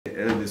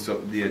Elvis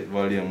update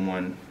volume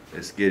 1.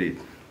 Let's get it.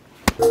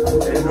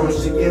 They know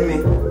she give me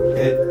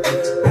it.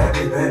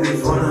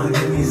 Baby, wanna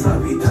give me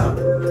sloppy top.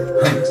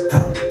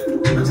 Top.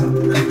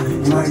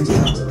 My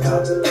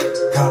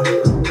top.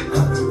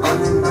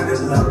 I'm in my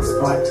love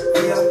spot.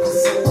 Yeah,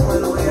 pussy all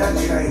the way I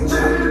change.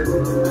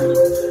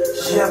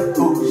 She a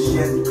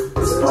bullshit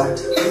spot.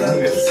 Yeah,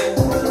 pussy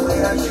all the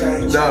way I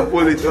change. Nah,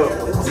 pull it up.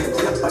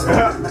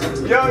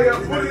 Yo,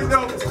 pull it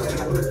up.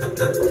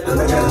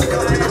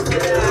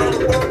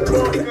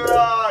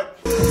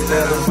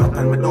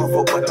 And me don't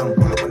fuck bottom.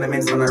 When I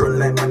mention when I run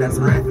like man,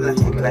 some rifle and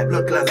kick like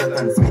blood closet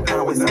and Smith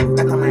and Wesson.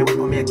 That my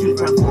weapon, me a kill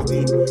from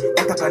 14.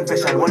 That a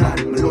confession, one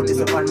hand. Me load this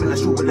up and me a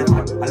shoot with left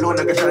hand. Alone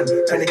aggression,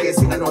 tryna get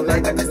sing and out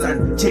like a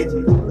stand. Chip.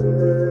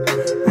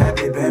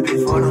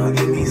 Baby, wanna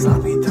give me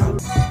sloppy top.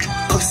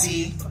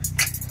 Pussy.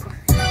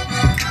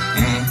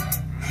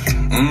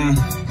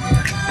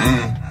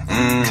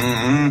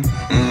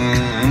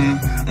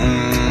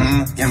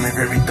 Yeah, me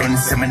very done,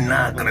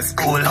 seminar, gonna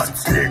school.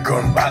 Still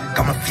going back,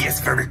 got my face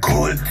very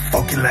cool.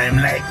 Fucking lime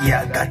like,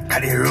 yeah, got how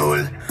they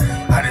roll.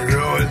 How they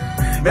roll.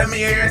 Let me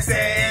hear you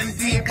say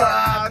empty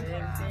bag.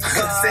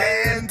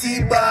 Say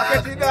empty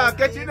bag.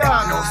 Catch it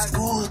down. No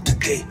school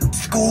today,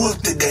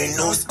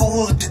 no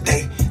school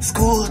today,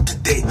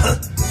 huh?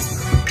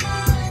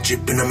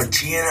 Dripping on my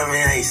chin and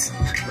my eyes.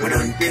 We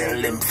don't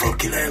tell them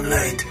fucking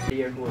limelight.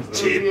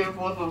 Cheap.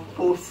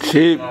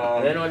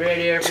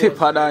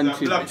 Cheaper than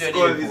cheap. Black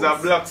skull is a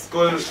black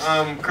skull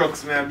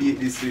crux may I beat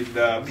this with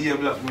the be a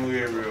black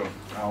movie, bro.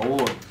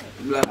 Oh,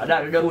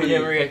 That don't be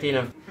them rate, you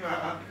know.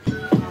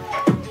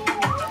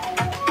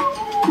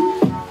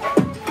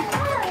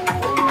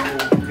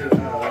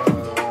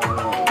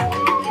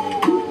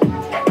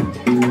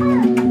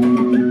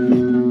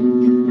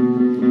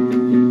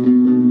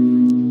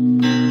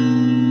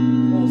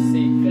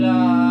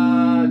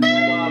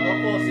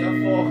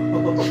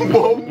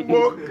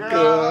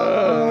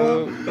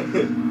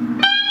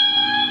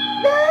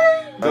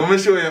 I'm gonna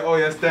show you how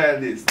you style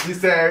this. This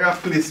is a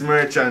Rockless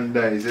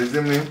merchandise, you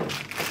see me?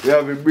 We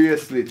have a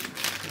bracelet.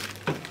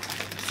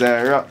 It's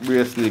a rock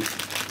bracelet.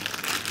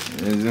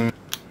 You see me?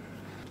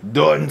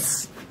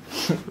 Dunce.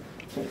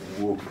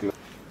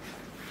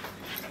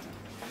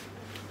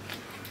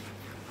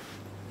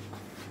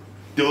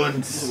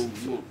 Dunce.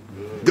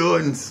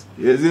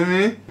 You see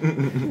me?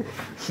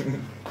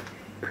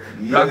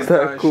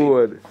 Rockstar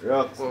code.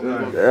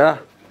 Rockstar. Yeah.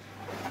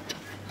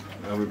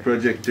 And we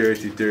project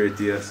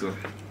 3030 or so.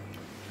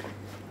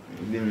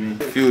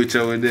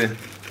 Future with it.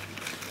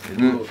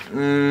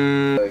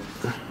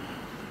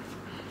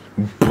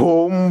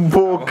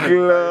 Bombo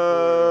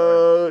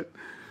cloud.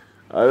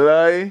 I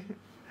lie.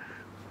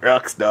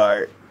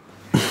 Rockstar.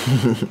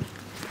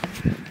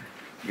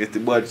 Get the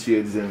bad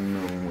shades them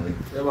now, man.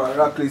 Yeah, man,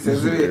 Rockless,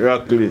 isn't it?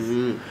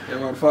 Rockless. Yeah,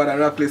 man, father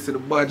Rockless to the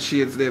bad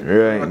shades them.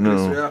 Right Rockless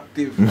now.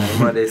 reactive.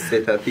 Man, they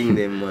set a thing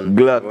them, man.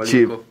 Glock One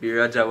chip. look up the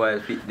Raja while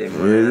fit them,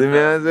 You see me,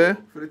 I say?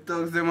 For the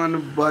thugs them on the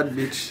bad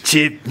bitch.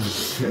 Chip.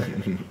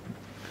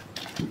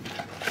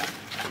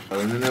 I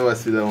never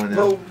see that one.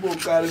 Bombo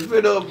call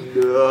fed up.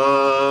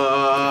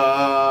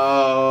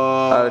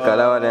 Alka,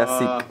 that one is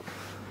sick.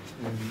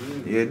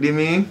 You hear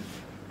me?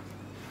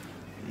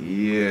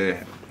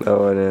 Yeah. That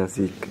one is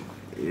sick.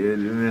 Yeah, let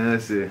me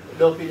say.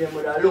 Don't feed them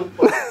with a look.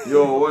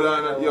 Yo, hold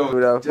on.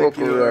 Yo, check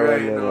it out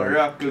right now.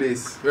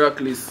 Rockless.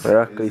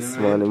 Rockless,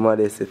 man. The man,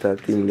 they set a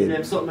thing Them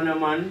them. something,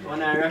 man.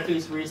 On a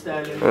Rockless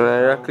freestyle them.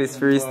 Rockless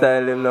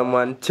freestyle them, no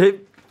man.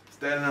 Chip.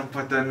 Style and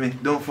pattern me.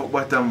 Don't fuck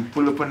bottom.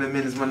 Pull up on the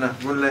men's man.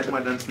 Run like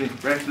Madden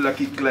Smith. Rifle a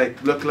kick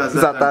like blood class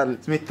Zatan.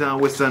 Smith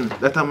and Wesson.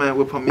 That a my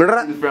weapon. Me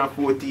from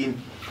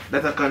 14.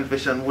 That a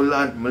confession. Hold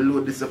on. Me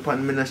load this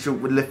upon me. Na shoot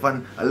with left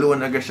hand.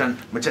 Alone aggression.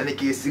 My Johnny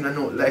K sing a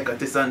note like a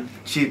Tessan.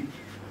 Cheap.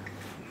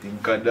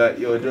 Think of that.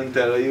 Yo, don't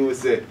tell what you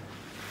say.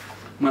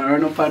 Man,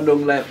 run up and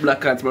down like black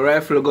cats, but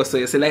rifle go so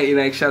you see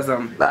like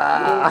Shazam.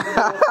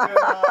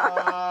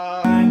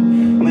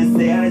 Me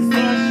say I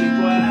saw she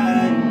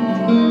want.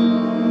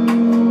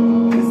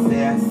 Me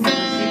say I saw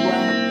she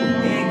want.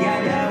 Hey,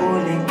 girl, I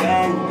hold it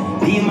gun.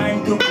 The man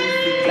to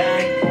pussy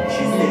clan.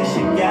 She say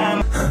she can.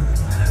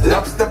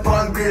 Lobster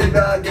pan grill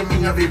dog, give me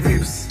a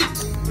ribs.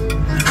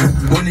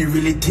 Money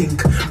really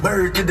think.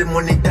 Bird to the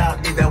money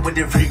dog, did that with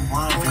the ring.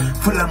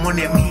 Full of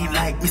money, me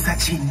like Mr.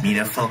 Chin. Me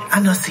the fuck, I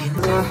no sin.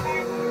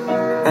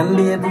 I'm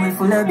be a boy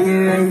full of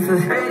beer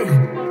rifle.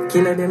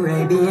 Killer them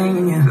right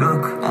behind you.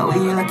 Look, how we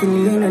like in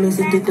the end of the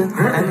city too.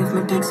 And if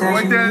me take side,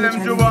 What tell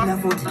them, Juba?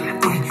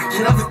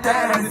 She love the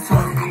style and the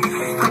fun.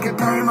 I can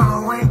time my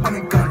wife on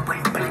the gun.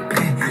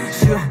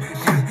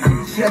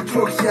 She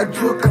a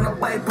joke and a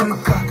wipe on the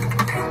cock.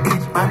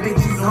 Bitch, my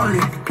bitch is only.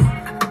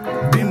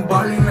 Been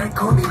balling like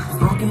Kobe.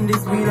 Smoking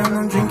this weed and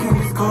I'm drinking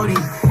this Cody.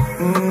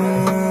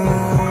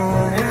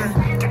 Yeah.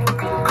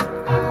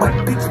 White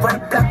bitch,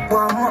 white black,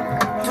 warm up.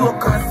 2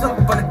 cars up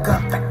on the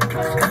cup.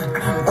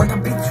 On the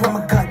beach, oh my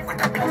god.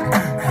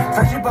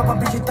 Fashion papa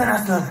bitch, you turn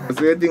us up.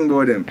 What's your thing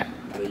about them?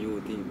 What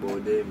you think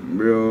about them?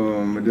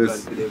 Bro, I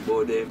just...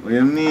 About them. What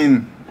you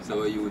mean? So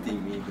what you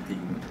think me to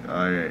think?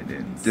 Alright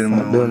then. Tell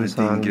me what you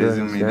think. You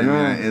see me, them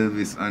and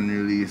Elvis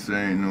unreleased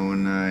right now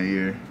now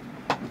here.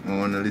 I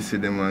wanna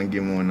listen to them and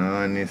give me an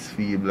honest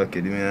feedback.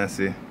 You know I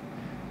say.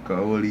 Cause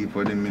I will leave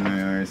for them in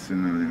my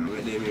arsenal. You know.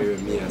 What they hear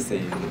me I say,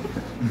 you know.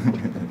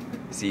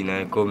 See in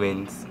the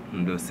comments,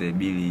 I just say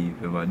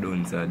believe if I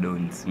don't, I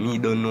don't. Me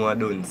don't know I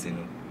don't, you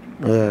know.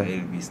 Yeah.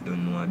 Elvis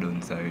don't know I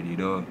don't already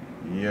though.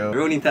 Yeah.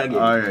 Run it again.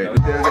 Alright. I'll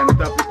tell you the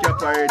topic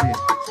cap already.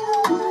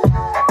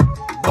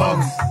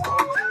 Bugs,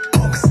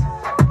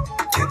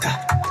 get that,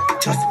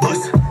 just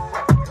buzz.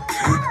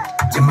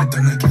 You might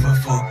not give a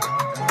fuck.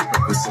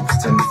 We're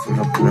substandard full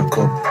up in a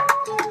cup.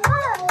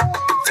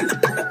 Fill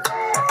up in a cup.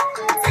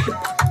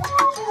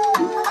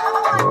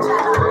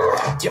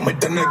 You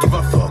might not give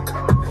a fuck.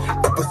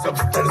 We're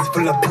substandard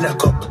full up in a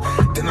cup.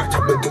 Do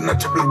not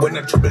trouble when I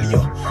trouble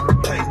you.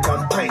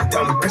 Pint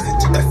and press it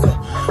to the sun.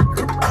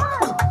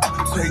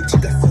 Sweet to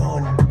the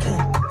sun.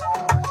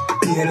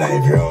 Be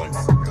alive rounds.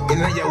 You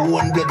know your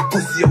one blood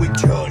pussy with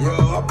John. Yo,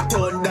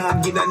 uptown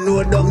dog, you don't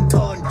know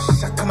downtown.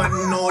 Shut a man,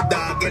 no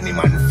dog, any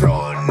man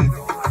front.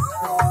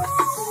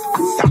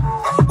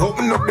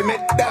 Open up the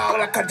med dog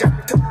like a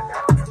jack.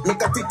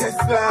 Make a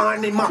Tesla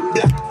and the Mac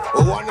black.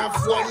 One of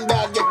one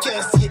dog, you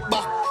can't see it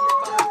back.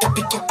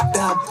 Tappy cap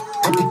dog,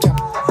 tappy cap.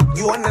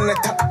 You want on the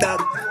top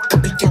dog,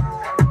 tappy cap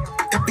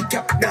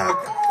dog,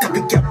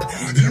 tappy cap.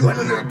 You want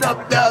on the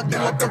top dog,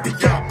 tappy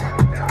cap.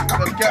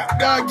 Copycat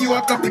dog, you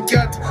a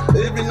copycat.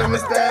 Living on my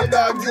style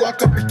dog, you a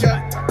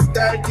copycat.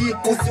 Style deep,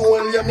 pussy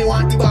hole, yeah, me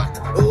want the back.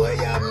 Oh,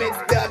 yeah, mid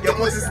dog, you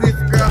must sniff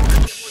crap.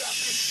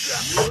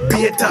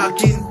 Be a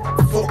talking,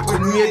 fuck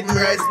with me,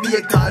 rise, be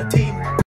a tall team.